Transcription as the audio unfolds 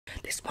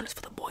This one is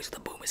for the boys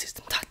with the boomer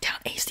system. Talk down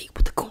AC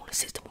with the cooler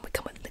system when we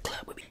come in the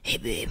club with me. Hey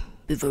babe,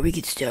 before we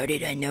get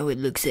started, I know it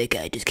looks like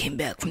I just came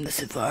back from the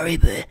safari,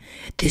 but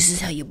this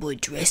is how your boy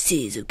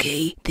dresses,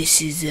 okay? This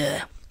is,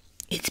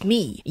 it's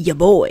me, your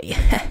boy.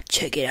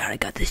 Check it out, I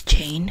got this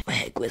chain. The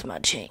heck, where's my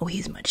chain? Oh,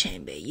 here's my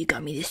chain, babe. You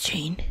got me this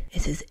chain.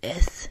 It says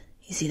S.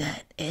 You see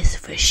that? S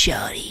for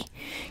shawty.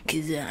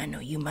 Cause I know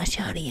you my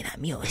shawty and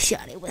I'm your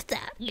shawty. What's up?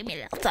 Give me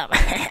a little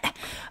something.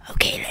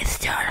 Okay, let's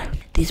start.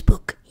 This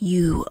book,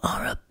 You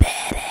Are a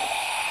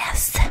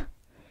Badass.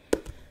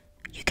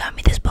 You got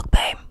me this book,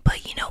 babe.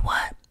 But you know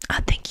what? I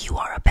think you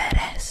are a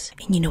badass.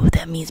 And you know what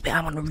that means, babe?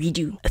 I want to read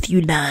you a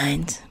few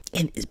lines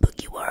in this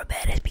book, You Are a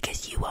Badass,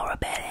 because you are a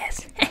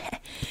badass.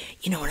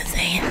 You know what I'm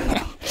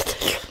saying?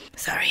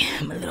 Sorry,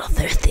 I'm a little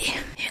thirsty.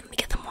 Here, let me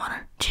get some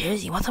water.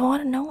 Cheers, you want some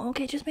water? No?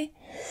 Okay, just me.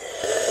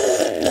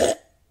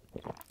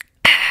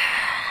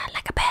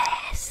 Like a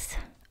badass.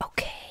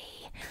 Okay.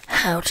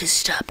 How to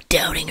stop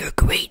doubting your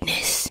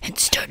greatness and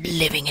start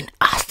living an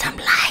awesome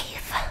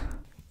life.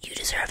 You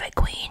deserve it,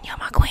 queen. You're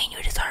my queen.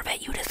 You deserve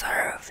it. You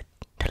deserve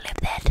to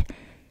live that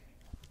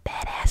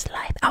badass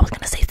life. I was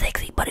gonna say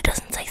sexy, but it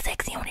doesn't say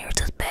sexy on here. It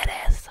says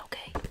badass,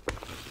 okay?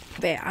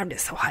 Man, I'm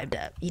just so hyped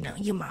up. You know,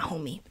 you my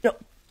homie. No,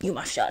 you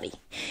my shawty.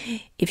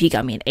 If you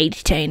got me an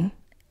H chain,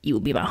 you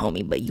will be my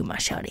homie, but you my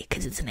shawty,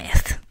 because it's an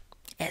S.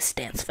 S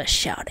stands for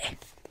shawty.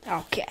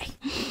 Okay.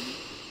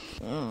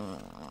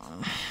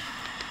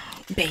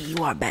 Babe,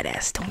 you are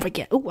badass. Don't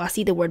forget. Oh, I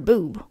see the word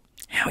boob.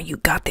 How you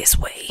got this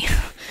way?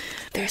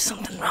 There's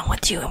something wrong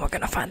with you, and we're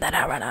gonna find that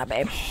out right now,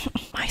 babe.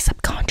 My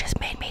subconscious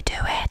made me do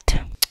it.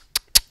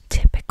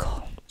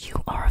 Typical.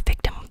 You are a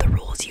victim of the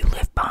rules you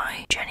live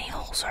by. Jenny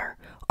Holzer,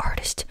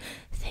 artist,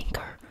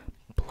 thinker,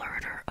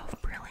 blurter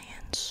of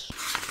brilliance.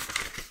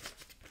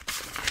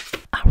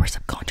 Our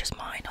subconscious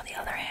mind, on the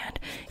other hand,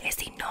 is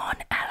the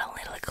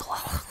non-analytical.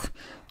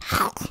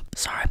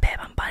 Sorry, babe,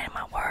 I'm biting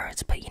my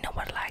words, but you know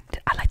what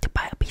I like to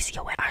bite a piece of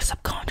your head. Our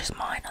subconscious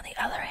mind, on the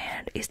other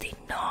hand, is the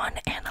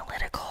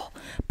non-analytical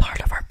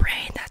part of our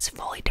brain that's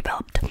fully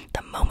developed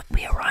the moment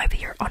we arrive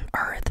here on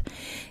Earth.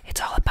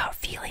 It's all about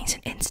feelings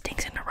and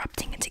instincts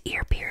erupting into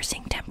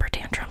ear-piercing temper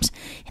tantrums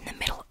in the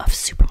middle of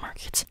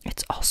supermarkets.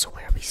 It's also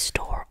where we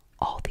store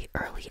all the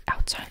early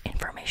outside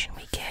information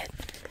we get.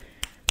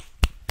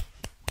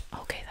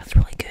 Okay, that's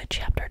really good.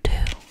 Chapter 2.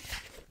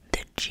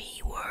 The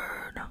G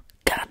word.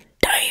 God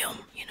damn,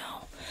 you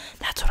know.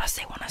 That's what I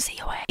say when I see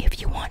your ass.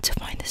 If you want to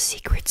find the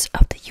secrets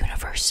of the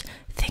universe,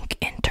 think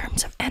in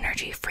terms of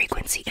energy,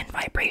 frequency, and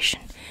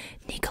vibration.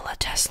 Nikola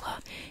Tesla,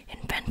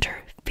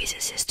 inventor,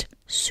 physicist,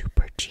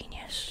 super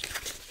genius.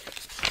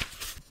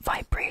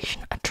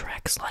 Vibration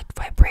attracts like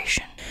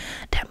vibration.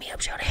 Tap me up,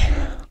 Jody.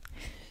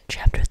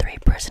 Chapter 3,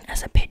 present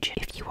as a pigeon.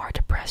 If you are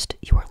depressed,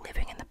 you are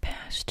living in the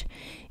past.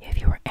 If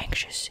you are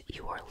anxious,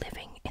 you are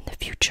living in the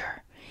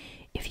future.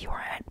 If you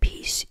are at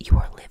peace, you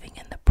are living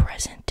in the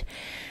present.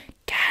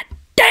 God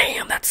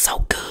damn, that's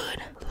so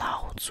good.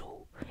 Lao Tzu,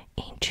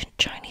 ancient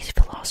Chinese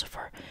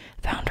philosopher,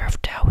 founder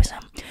of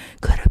Taoism,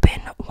 could have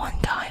been one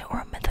guy or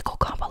a mythical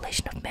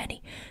compilation of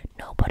many.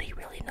 Nobody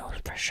really knows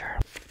for sure.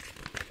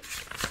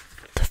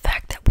 The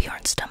fact that we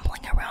aren't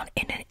stumbling around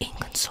in an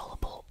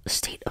inconsolable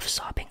state of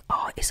sobbing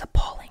awe is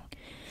appalling.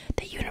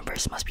 The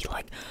universe must be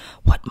like,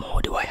 what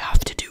more do I have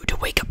to do to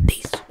wake up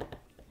these?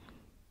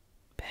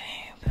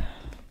 Babe.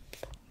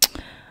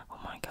 Oh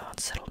my god,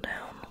 settle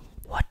down.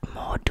 What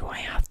more do I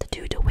have to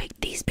do to wake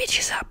these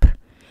bitches up?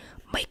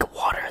 Make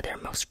water, their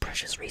most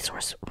precious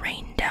resource,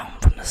 rain down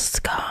from the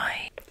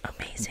sky.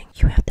 Amazing.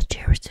 You have to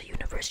cherish the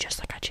universe just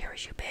like I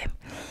cherish you, babe.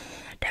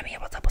 Damn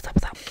it, what's up, what's up,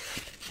 what's up?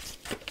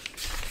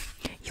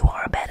 You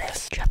are a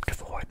badass. Chapter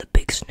 4, the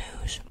big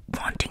snooze.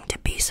 Wanting to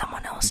be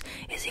someone else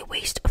is a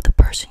waste of the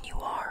person you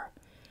are.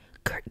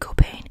 Kurt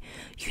Cobain.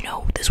 You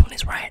know this one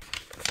is right.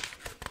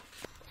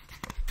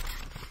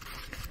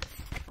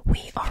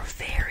 We are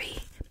very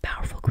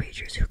powerful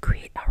creatures who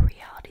create our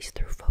realities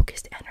through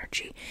focused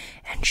energy.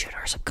 And should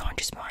our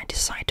subconscious mind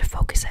decide to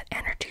focus that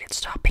energy at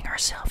stopping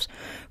ourselves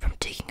from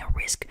taking a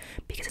risk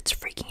because it's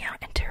freaking out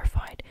and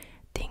terrified,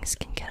 things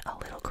can get a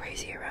little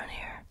crazy around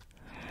here.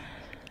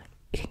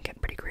 It can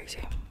get pretty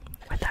crazy.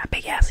 With that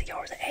big ass of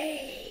yours.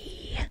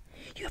 Hey,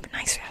 you have a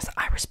nice ass.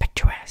 I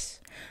respect your ass.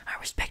 I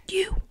respect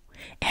you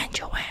and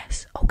your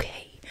ass.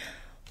 Okay.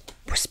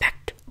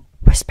 Respect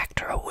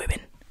her, women.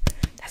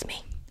 That's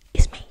me.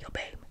 It's me, yo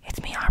babe.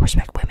 It's me. I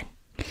respect women.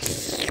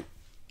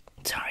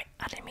 Sorry,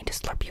 I didn't mean to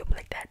slurp you up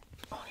like that.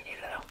 Only need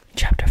a little.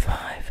 Chapter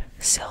 5.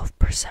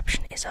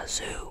 Self-perception is a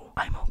zoo.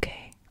 I'm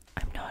okay.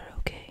 I'm not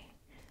okay.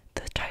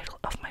 The title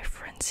of my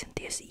friend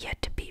Cynthia's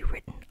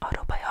yet-to-be-written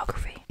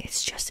autobiography.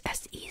 It's just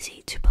as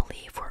easy to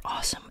believe we're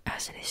awesome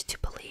as it is to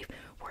believe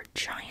we're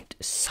giant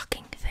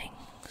sucking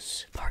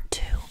things. Part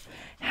 2.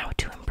 How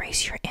to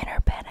embrace your inner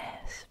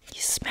badass.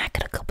 You smack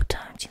it a couple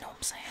times, you know what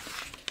I'm saying?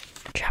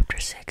 Chapter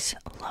 6.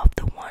 Love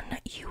the one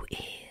you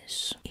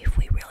is. If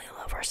we really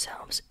love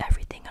ourselves,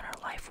 everything in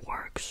our life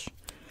works.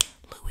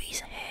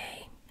 Louise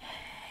Hay.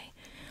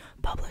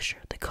 Publisher,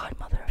 the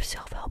godmother of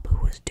self-help,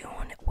 who was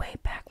doing it way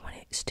back when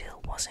it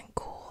still wasn't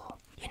cool.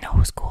 You know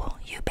who's cool? cool.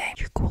 You, babe.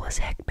 You're cool as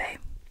heck, babe.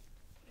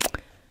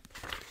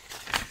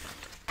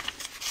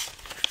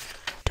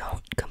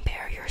 Don't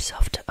compare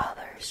yourself to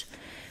others.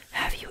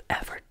 Have you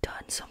ever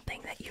done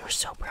something that you're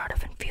so proud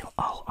of and feel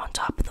all on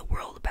top of the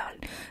world about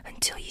it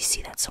until you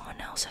see that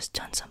someone else has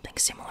done something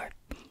similar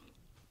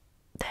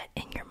that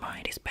in your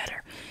mind is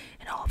better,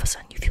 and all of a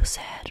sudden you feel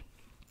sad?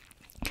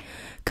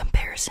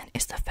 Comparison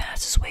is the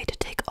fastest way to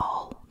take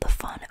all the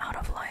fun out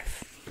of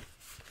life.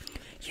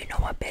 You know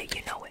what, babe?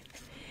 You know it.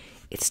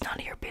 It's none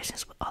of your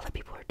business what other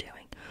people are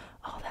doing.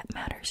 All that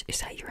matters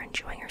is that you're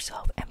enjoying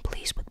yourself and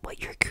pleased with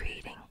what you're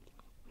creating.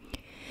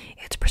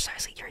 It's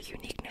precisely your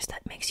uniqueness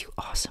that makes you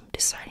awesome.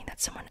 Deciding that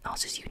someone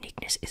else's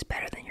uniqueness is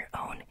better than your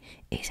own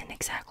isn't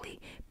exactly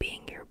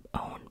being your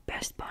own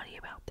best buddy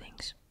about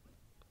things.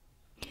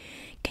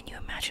 Can you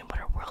imagine what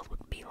our world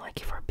would be like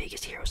if our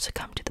biggest heroes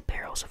succumbed to the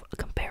perils of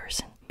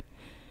comparison?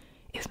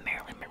 If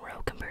Marilyn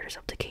Monroe compared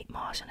herself to Kate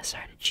Moss and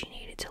decided she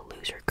needed to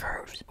lose her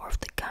curves, or if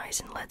the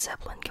guys in Led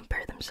Zeppelin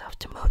compared themselves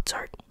to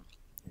Mozart.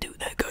 Dude,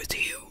 that guy's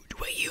huge,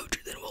 way huger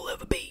than we'll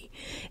ever be,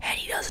 and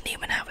he doesn't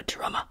even have a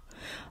drummer.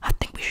 I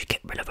think we should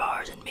get rid of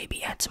ours and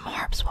maybe add some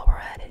harps while we're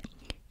at it.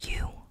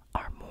 You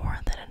are more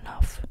than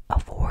enough.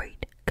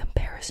 Avoid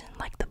comparison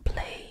like the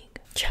plague.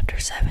 Chapter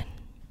 7.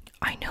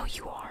 I know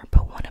you are,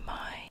 but what am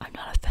I? I'm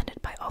not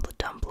offended by all the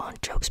dumb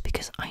blonde jokes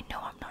because I know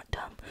I'm not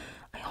dumb.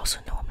 I also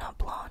know I'm not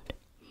blonde.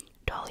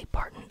 Dolly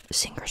Parton,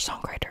 singer,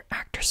 songwriter,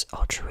 actress,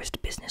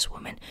 altruist,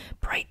 businesswoman,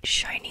 bright,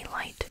 shiny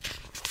light.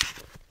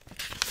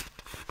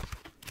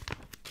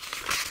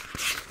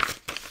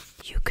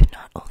 You could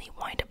not only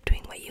wind up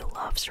doing what you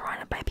love,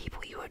 surrounded by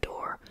people you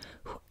adore,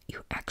 who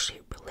you actually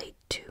relate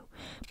to,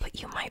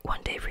 but you might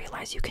one day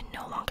realize you can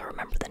no longer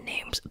remember the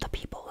names of the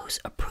people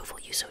whose approval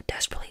you so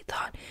desperately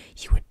thought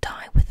you would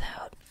die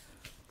without.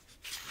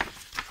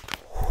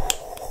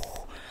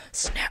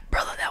 Snap,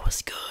 brother, that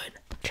was good.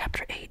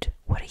 Chapter 8.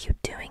 What are you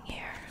doing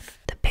here?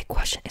 The big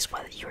question is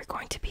whether you are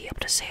going to be able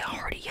to say a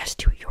hearty yes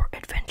to your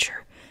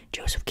adventure.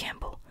 Joseph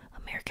Campbell,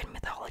 American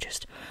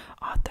mythologist,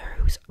 author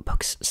whose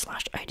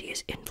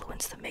books/ideas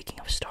influenced the making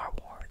of Star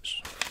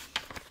Wars.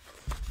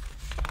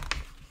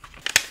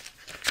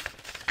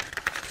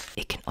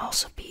 It can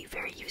also be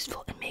very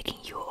useful in making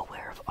you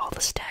aware of all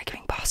the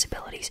staggering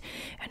possibilities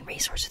and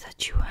resources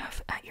that you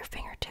have at your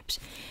fingertips.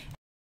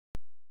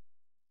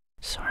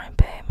 Sorry,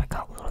 babe, I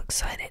got a little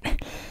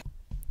excited.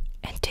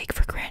 And take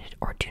for granted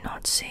or do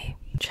not see.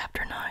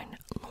 Chapter 9.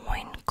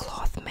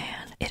 Loincloth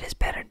Man. It is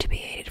better to be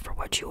hated for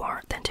what you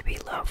are than to be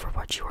loved for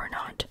what you are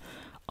not.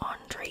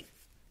 Andre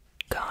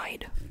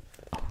Guide.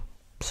 Oh,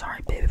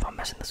 sorry, babe, if I'm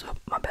messing this up.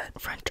 My bad.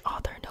 French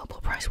author,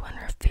 Nobel Prize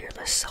winner,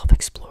 fearless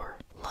self-explorer.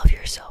 Love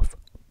yourself,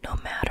 no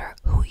matter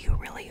who you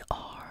really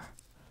are.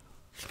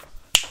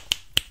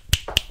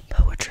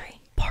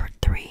 Poetry. Part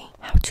 3.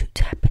 How to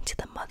tap into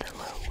the mother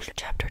lode.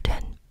 Chapter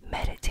 10.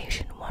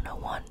 Meditation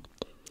 101.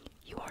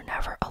 You are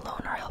never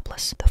alone or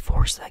helpless. The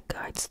force that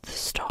guides the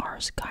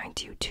stars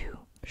guides you too.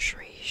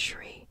 Shri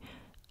Shri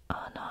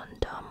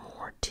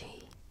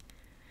Anandamurti.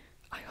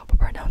 I hope I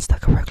pronounced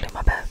that correctly,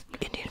 my bad.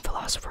 Indian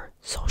philosopher,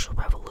 social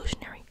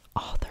revolutionary,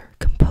 author,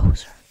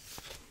 composer.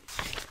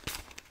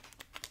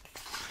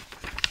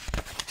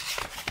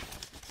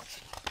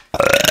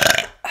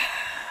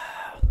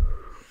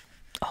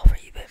 Over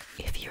you, babe.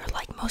 If you're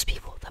like most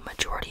people, the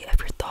majority of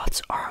your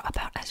thoughts are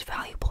about as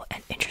valuable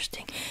and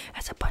interesting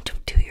as a bunch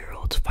of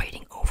 2-year-olds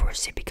fighting over a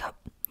sippy cup.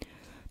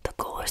 The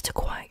goal is to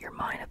quiet your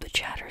mind of the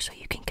chatter so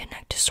you can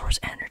connect to source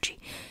energy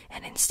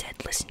and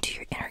instead listen to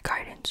your inner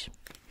guidance.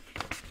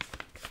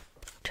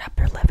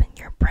 Chapter 11.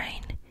 Your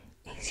brain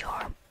is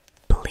your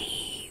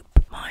bleep.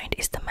 Mind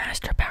is the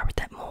master power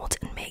that molds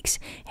and makes,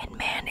 and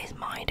man is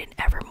mind, and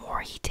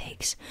evermore he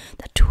takes.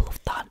 The tool of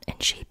thought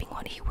and shaping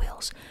what he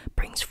wills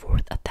brings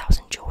forth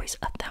 1,000 joys,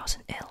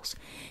 1,000 ills.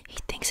 He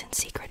thinks in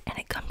secret, and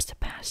it comes to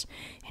pass.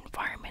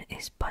 Environment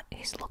is but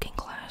his looking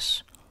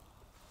glass.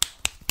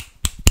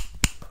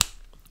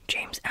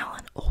 James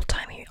Allen,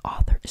 old-timey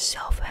author,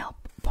 self-help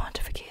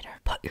pontificator.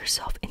 Put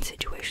yourself in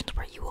situations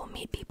where you will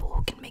meet people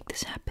who can make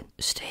this happen.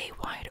 Stay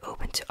wide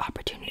open to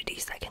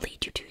opportunities that can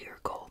lead you to your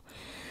goal.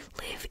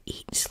 Live,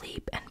 eat,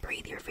 sleep, and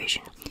breathe your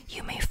vision.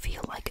 You may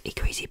feel like a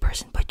crazy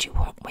person, but you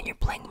won't when you're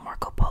playing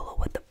Marco Polo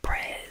with the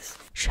prez.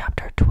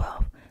 Chapter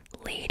 12.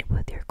 Lead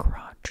with your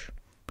crotch.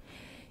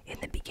 In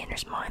the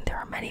beginner's mind, there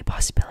are many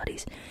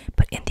possibilities,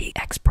 but in the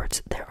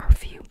experts, there are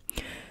few.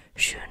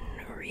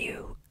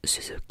 Shunryu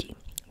Suzuki,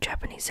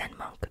 Japanese Zen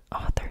monk,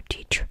 author,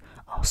 teacher,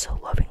 also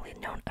lovingly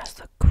known as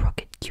the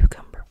crooked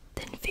cucumber.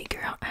 Then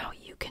figure out how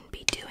you can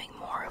be doing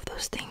more of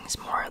those things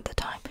more of the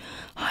time.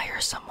 Hire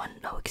someone,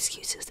 no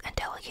excuses, and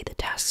delegate the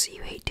tasks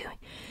you hate doing.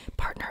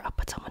 Partner up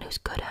with someone who's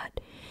good at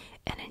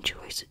and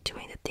enjoys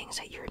doing the things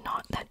that you're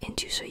not that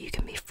into so you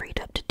can be freed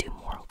up to do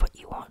more of what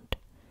you want.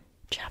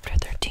 Chapter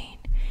 13.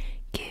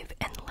 Give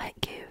and let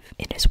give.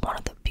 It is one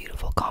of the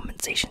beautiful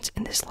compensations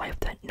in this life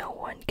that no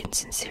one can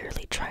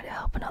sincerely try to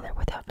help another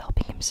without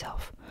helping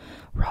himself.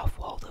 Ralph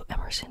Waldo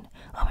Emerson,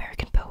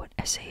 American poet,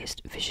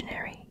 essayist,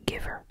 visionary,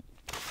 giver.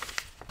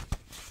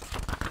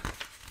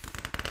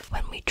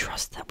 When we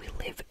trust that we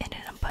live in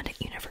an abundant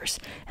universe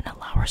and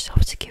allow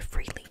ourselves to give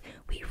freely,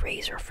 we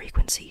raise our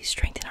frequency,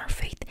 strengthen our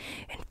faith,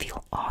 and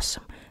feel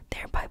awesome,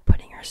 thereby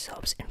putting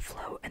ourselves in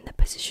flow and the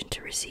position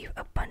to receive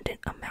abundant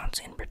amounts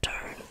in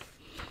return.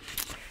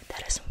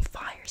 That is some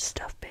fire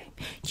stuff, babe.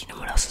 You know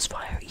what else is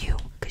fire? You,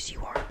 because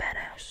you are a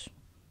badass.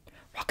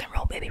 Rock and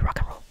roll, baby, rock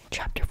and roll.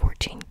 Chapter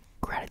 14,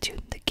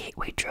 Gratitude, the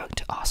gateway drug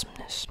to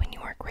awesomeness. When you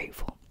are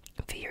grateful,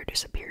 fear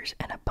disappears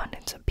and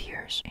abundance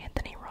appears.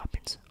 Anthony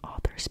Robbins,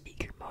 author,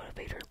 speaker,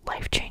 motivator,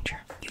 life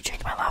changer. You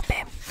changed my life,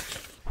 babe.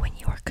 When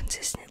you are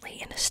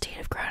consistently in a state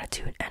of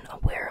gratitude and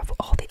aware of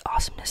all the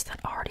awesomeness that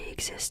already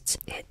exists,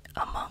 it,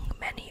 among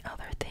many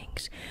other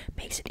things,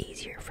 makes it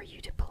easier for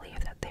you to believe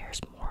that there's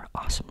more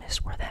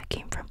awesomeness where that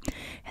came from,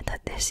 and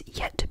that this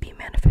yet to be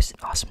manifested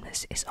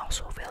awesomeness is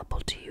also available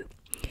to you.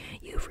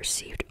 You've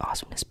received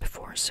awesomeness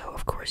before, so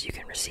of course you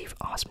can receive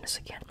awesomeness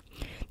again.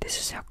 This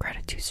is how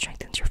gratitude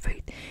strengthens your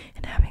faith,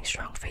 and having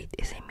strong faith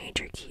is a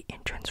major key in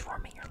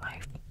transforming your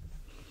life.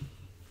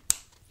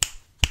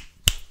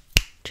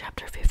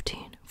 Chapter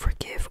 15,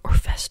 Forgive or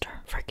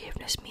Fester.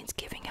 Forgiveness means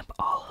giving up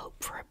all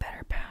hope for a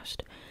better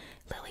past.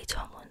 Lily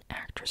Tomlin,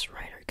 actress,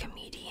 writer,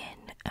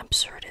 comedian,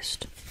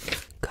 absurdist.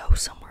 Go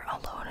somewhere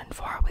alone and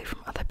far away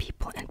from other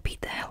people and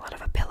beat the hell out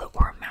of a pillow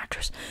or a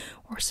mattress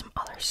or some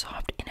other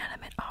soft,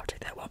 inanimate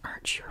object that won't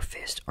hurt your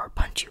fist or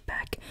punch you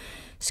back.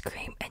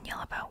 Scream and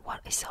yell about what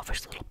a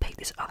selfish little pig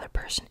this other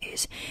person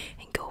is,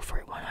 and go for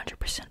it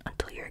 100%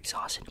 until you're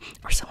exhausted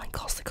or someone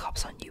calls the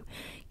cops on you.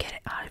 Get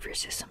it out of your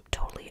system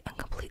totally and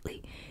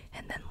completely,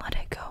 and then let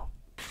it go.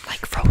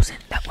 Like Frozen,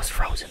 that was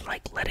Frozen,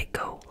 like let it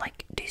go,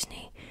 like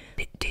Disney.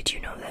 Did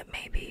you know that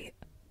maybe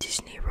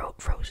Disney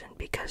wrote Frozen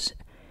because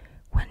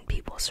when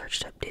people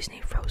searched up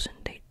Disney Frozen,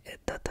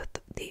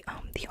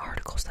 the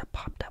articles that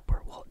popped up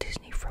were Walt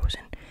Disney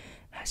Frozen,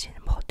 as in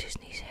Walt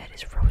Disney's head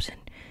is frozen.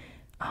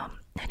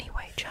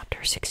 Anyway,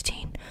 chapter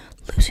 16,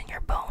 Losing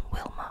Your Bone,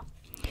 Wilma.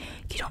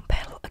 You don't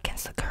paddle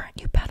against the current,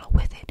 you paddle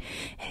with it,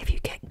 and if you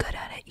get good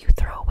at it, you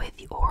throw away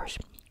the oars.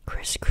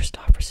 Chris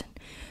Christopherson,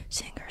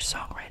 singer,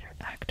 songwriter,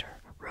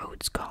 actor,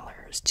 Rhodes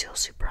Scholar, still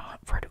super hot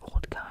for an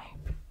old guy.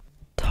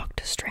 Talk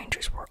to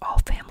strangers, we're all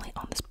family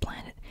on this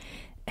planet.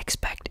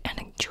 Expect and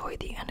enjoy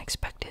the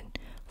unexpected.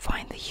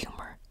 Find the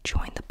humor,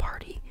 join the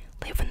party,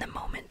 live in the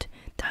moment.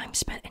 Time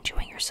spent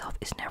enjoying yourself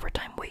is never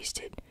time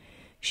wasted.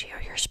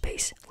 Share your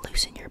space,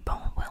 loosen your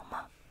bone,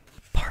 Wilma.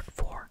 Part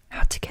 4,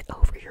 How to Get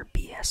Over Your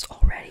BS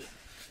Already.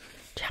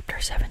 Chapter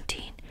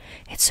 17,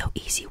 It's so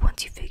easy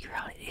once you figure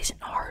out it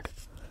isn't hard.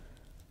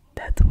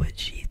 That's what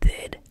she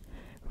said.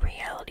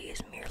 Reality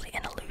is merely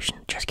an illusion.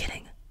 Just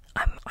kidding.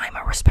 I'm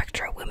a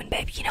respecter of women,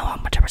 baby. You know how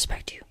much I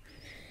respect you.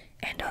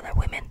 And other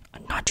women.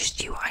 Not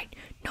just you. I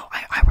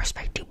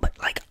respect you, but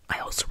like I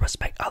also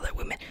respect other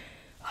women.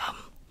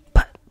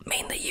 But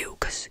mainly you,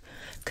 cause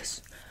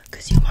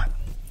you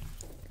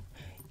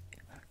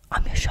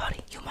I'm your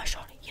shawty, you my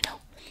shawty, you know.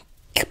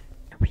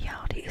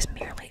 Reality is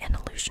merely an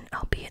illusion,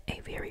 albeit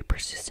a very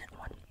persistent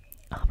one.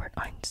 Albert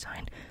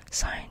Einstein,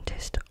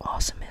 scientist,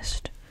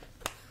 awesomist.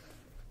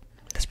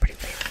 That's pretty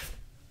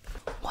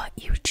late. What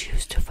you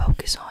choose to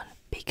focus on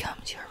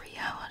becomes your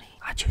reality.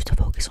 I choose to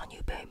focus on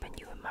you, babe, and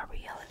you in my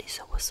reality,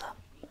 so what's up?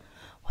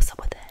 What's up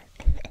with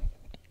that?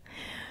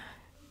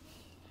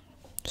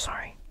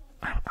 Sorry.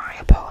 I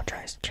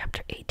apologize.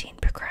 Chapter 18,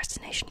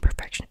 Procrastination,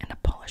 Perfection, and a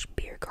Polished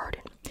Beer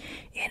Garden.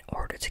 In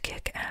order to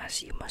kick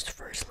ass, you must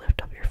first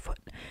lift up your foot.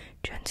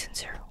 Jen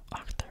Sincero,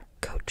 author,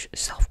 coach,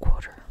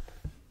 self-quoter.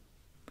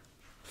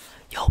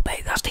 Yo,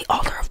 babe, that's the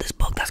author of this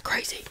book. That's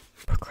crazy.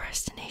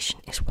 Procrastination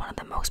is one of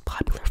the most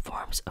popular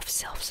forms of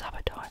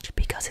self-sabotage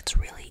because it's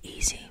really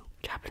easy.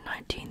 Chapter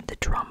 19, The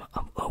Drama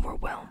of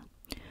Overwhelm.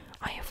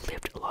 I have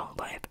lived a long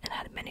life and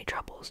had many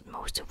troubles,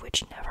 most of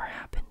which never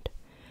happened.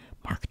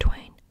 Mark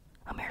Twain,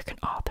 American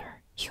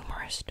author,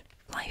 humorist.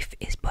 Life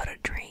is but a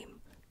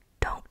dream.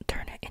 Don't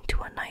turn it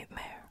into a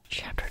nightmare.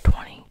 Chapter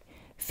 20,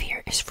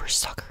 Fear is for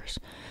suckers.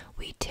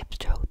 We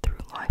tiptoe through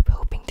life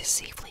hoping to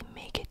safely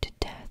make it to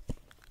death.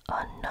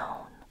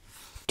 Unknown.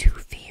 To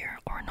fear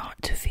or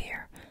not to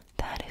fear?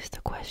 That is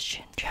the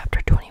question.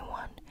 Chapter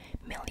 21,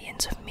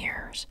 Millions of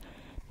Mirrors.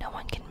 No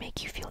one can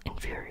make you feel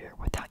inferior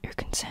without your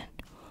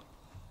consent.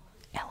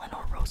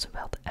 Eleanor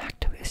Roosevelt,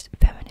 activist,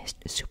 feminist,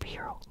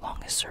 superhero,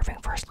 longest serving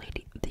First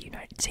Lady of the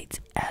United States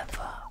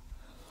ever.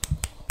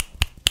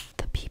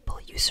 The people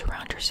you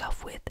surround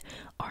yourself with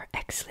are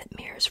excellent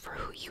mirrors for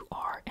who you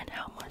are and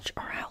how much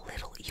or how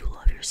little you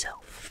love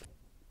yourself.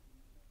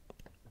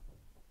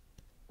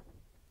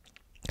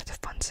 That's a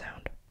fun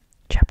sound.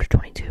 Chapter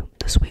 22,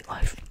 The Sweet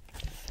Life.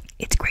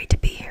 It's great to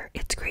be here.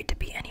 It's great to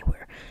be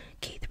anywhere.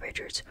 Keith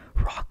Richards,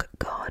 rock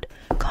god,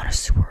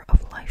 connoisseur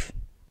of life.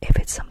 If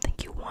it's something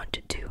you want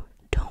to do,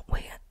 don't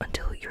wait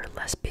until you're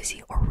less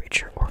busy or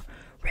richer or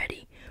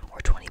ready or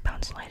 20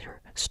 pounds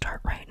lighter.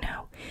 Start right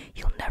now.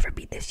 You'll never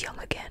be this young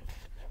again.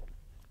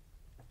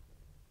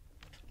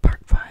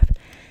 Part 5,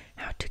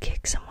 How to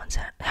kick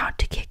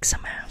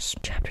some ass.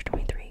 Chapter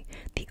 23,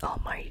 The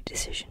Almighty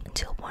Decision.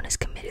 Until one is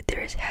committed,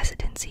 there is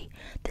hesitancy.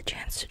 The chance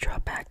tends to draw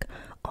back,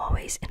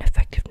 always in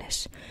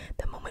effectiveness.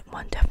 The moment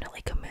one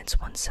definitely commits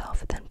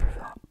oneself, then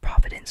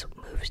providence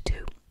moves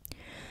to.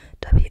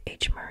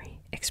 W.H. Murray,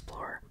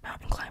 explorer,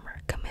 mountain climber,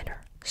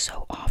 committer.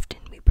 So often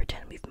we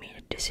pretend we've made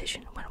a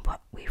decision when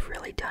what we've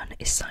really done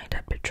is signed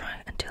up to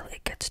try until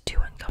it gets too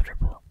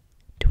uncomfortable.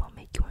 Do I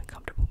make you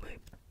uncomfortable,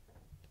 babe?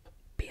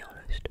 Be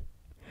honest.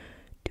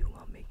 Do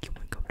I make you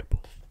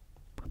uncomfortable?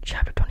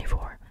 Chapter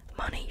 24.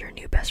 Money, your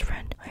new best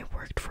friend. I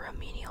worked for a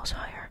menial's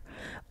hire,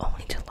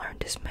 only to learn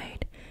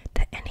dismayed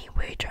that any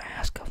wage I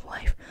ask of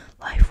life,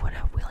 life would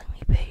have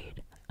willingly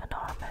paid.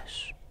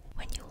 Anonymous.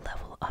 When you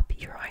level up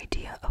your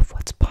idea of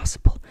what's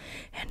possible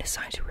and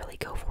decide to really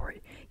go for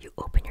it, you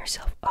open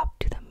yourself up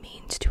to the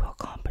means to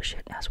accomplish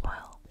it as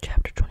well.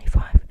 Chapter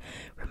 25.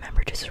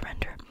 Remember to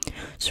surrender.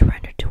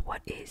 Surrender to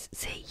what is.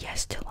 Say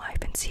yes to life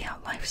and see how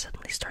life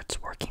suddenly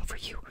starts working for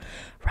you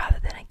rather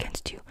than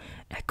against you.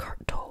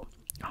 Eckhart Tolle,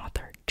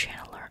 author,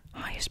 channeler,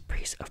 highest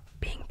priest of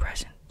being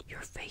present.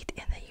 Your faith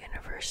in the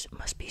universe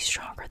must be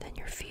stronger than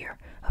your fear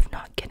of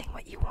not getting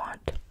what you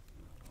want.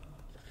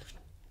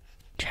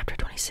 Chapter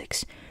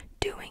 26.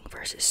 Doing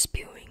versus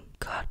spewing.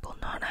 God will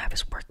not have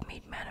his work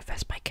made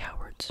manifest by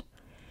cowards.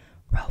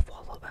 Ralph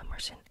Waldo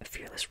Emerson, a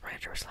fearless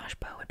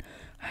writer/poet,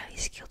 highly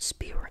skilled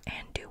spewer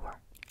and doer.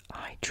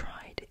 I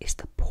tried is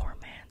the poor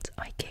man's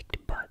I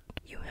kicked butt.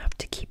 You have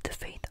to keep the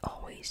faith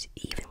always,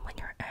 even when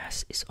your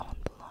ass is on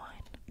the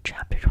line.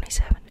 Chapter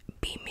 27.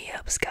 Beam me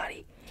up,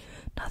 Scotty.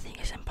 Nothing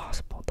is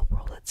impossible. The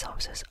world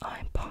itself says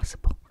I'm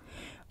possible.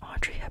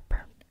 Audrey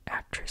Hepburn,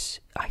 actress,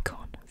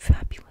 icon,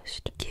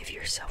 fabulous. Give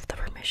yourself the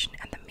permission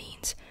and the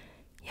means.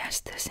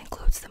 Yes, this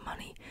includes the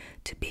money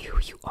to be who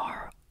you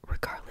are,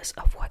 regardless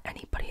of what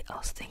anybody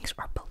else thinks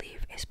or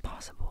believes is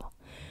possible.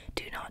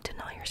 Do not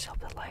deny yourself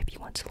the life you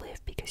want to live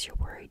because you're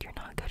worried you're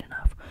not good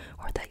enough,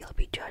 or that you'll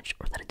be judged,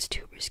 or that it's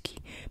too risky,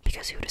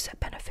 because who does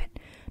that benefit?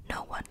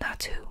 No one,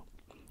 that's who.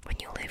 When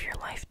you live your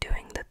life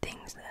doing the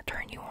things that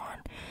turn you on,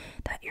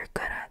 that you're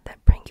good at,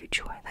 that bring you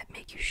joy, that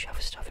make you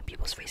shove stuff in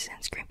people's faces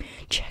and scream,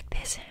 check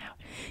this out,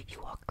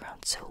 you walk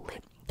around so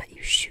lit that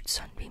you shoot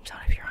sunbeams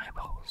out of your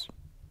eyeballs.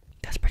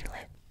 That's pretty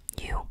lit.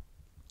 You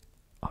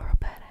are a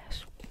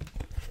badass.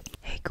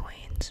 Hey,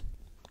 queens.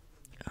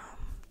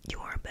 You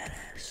are a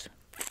badass.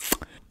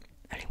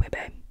 Anyway,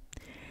 babe,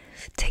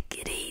 take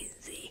it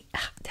easy.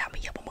 Tap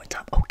me up one more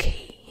time.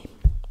 Okay.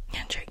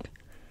 Handshake.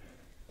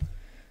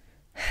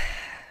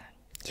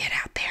 Get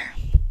out there.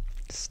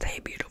 Stay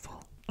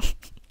beautiful.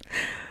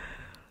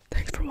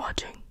 Thanks for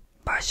watching.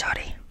 Bye,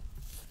 shawty.